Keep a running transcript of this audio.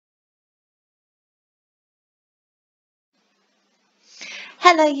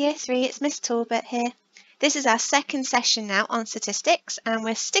Hello Year 3, it's Miss Talbot here. This is our second session now on statistics and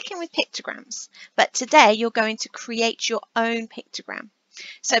we're sticking with pictograms. But today you're going to create your own pictogram.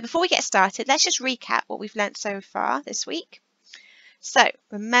 So before we get started, let's just recap what we've learnt so far this week. So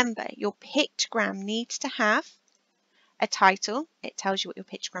remember, your pictogram needs to have a title. It tells you what your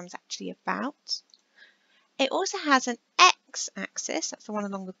pictogram is actually about. It also has an x-axis, that's the one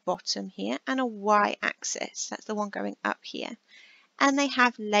along the bottom here, and a y-axis, that's the one going up here. And they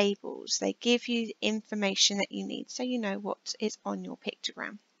have labels. They give you the information that you need so you know what is on your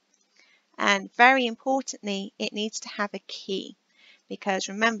pictogram. And very importantly, it needs to have a key, because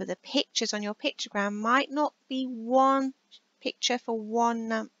remember, the pictures on your pictogram might not be one picture for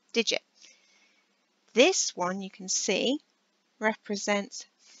one digit. This one you can see represents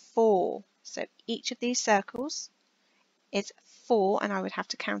 4. So each of these circles is 4, and I would have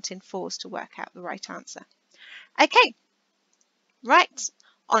to count in 4s to work out the right answer. Okay. Right,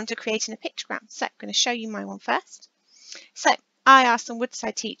 on to creating a pictogram. So I'm going to show you my one first. So I asked some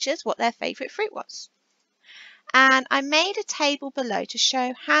Woodside teachers what their favourite fruit was. And I made a table below to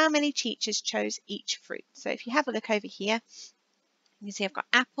show how many teachers chose each fruit. So if you have a look over here, you can see I've got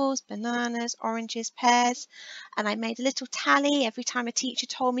apples, bananas, oranges, pears, and I made a little tally. Every time a teacher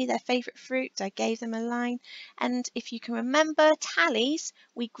told me their favourite fruit, I gave them a line. And if you can remember tallies,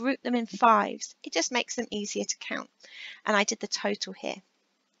 we group them in 5s. It just makes them easier to count. And I did the total here.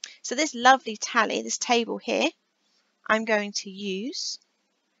 So this lovely tally, this table here, I'm going to use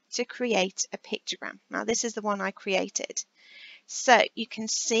to create a pictogram. Now this is the one I created. So you can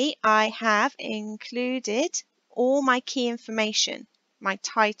see I have included all my key information, my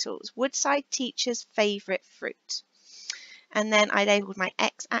titles, Woodside teacher's favourite fruit. And then I labelled my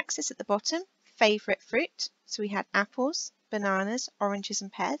x-axis at the bottom, favourite fruit. So we had apples, bananas, oranges and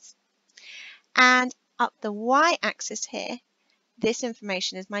pears. And up the y-axis here, this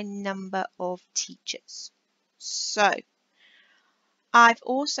information is my number of teachers. So I've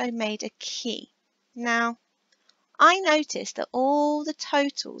also made a key. Now I noticed that all the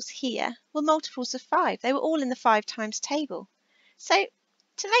totals here were multiples of 5. They were all in the 5 times table. So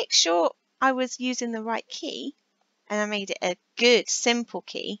to make sure I was using the right key, and I made it a good simple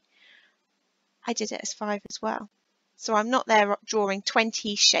key, I did it as 5 as well. So I'm not there drawing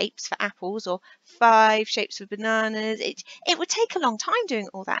 20 shapes for apples or 5 shapes for bananas. It would take a long time doing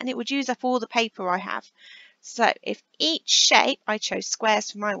all that, and it would use up all the paper I have. So if each shape, I chose squares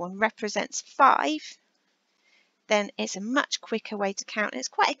for my one, represents 5, then it's a much quicker way to count. It's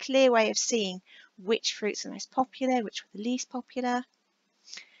quite a clear way of seeing which fruits are the most popular, which were the least popular.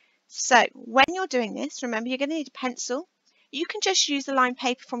 So when you're doing this, remember you're going to need a pencil. You can just use the line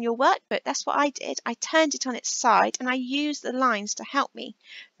paper from your workbook. That's what I did. I turned it on its side and I used the lines to help me.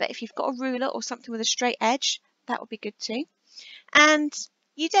 But if you've got a ruler or something with a straight edge, that would be good too. And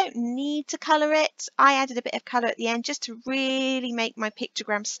you don't need to colour it. I added a bit of colour at the end just to really make my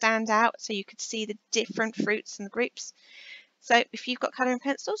pictogram stand out so you could see the different fruits and the groups. So if you've got colouring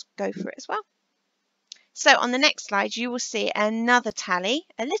pencils, go for it as well. So on the next slide, you will see another tally,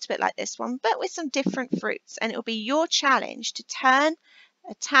 a little bit like this one, but with some different fruits. And it will be your challenge to turn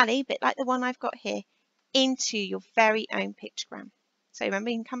a tally, a bit like the one I've got here, into your very own pictogram. So remember,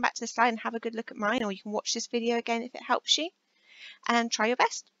 you can come back to the slide and have a good look at mine, or you can watch this video again if it helps you. And try your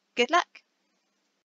best. Good luck.